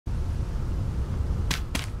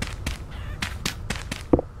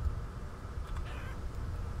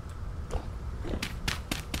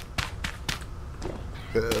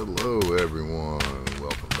Hello everyone,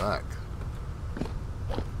 welcome back.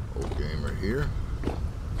 Old Gamer here,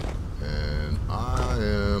 and I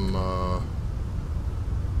am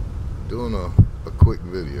doing a quick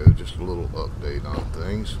video, just a little update on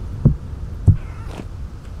things.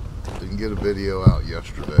 Didn't get a video out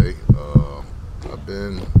yesterday. I've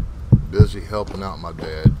been busy helping out my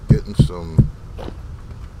dad, getting some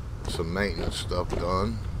maintenance stuff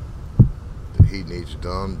done that he needs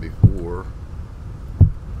done before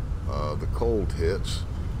the cold hits.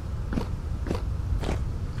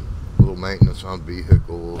 Little maintenance on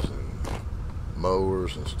vehicles and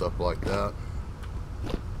mowers and stuff like that.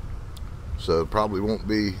 So probably won't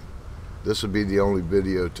be, this will be the only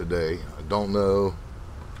video today. I don't know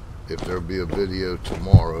if there'll be a video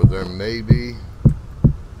tomorrow. There may be,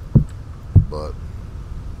 but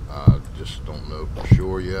I just don't know for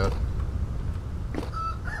sure yet.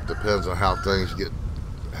 Depends on how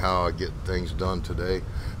I get things done today.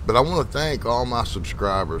 But I want to thank all my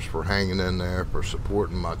subscribers for hanging in there, for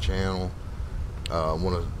supporting my channel. I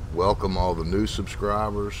want to welcome all the new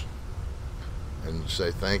subscribers and say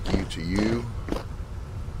thank you to you,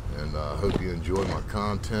 and I hope you enjoy my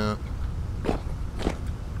content.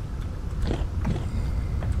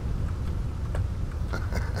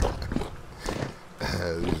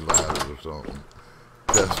 These ladders or something.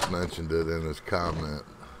 Tess mentioned it in his comment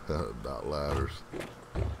about ladders.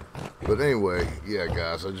 But anyway, yeah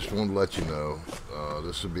guys, I just wanted to let you know,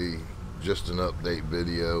 this will be just an update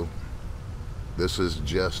video. This is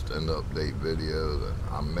just an update video. That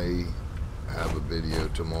I may have a video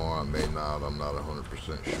tomorrow, I may not. I'm not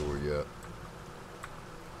 100% sure yet.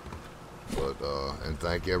 But and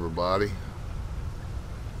thank everybody,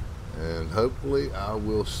 and hopefully I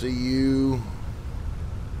will see you,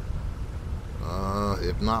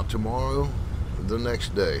 if not tomorrow, the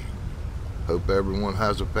next day. Hope everyone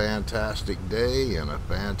has a fantastic day and a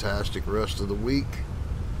fantastic rest of the week.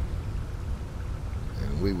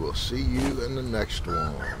 And we will see you in the next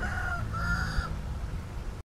one.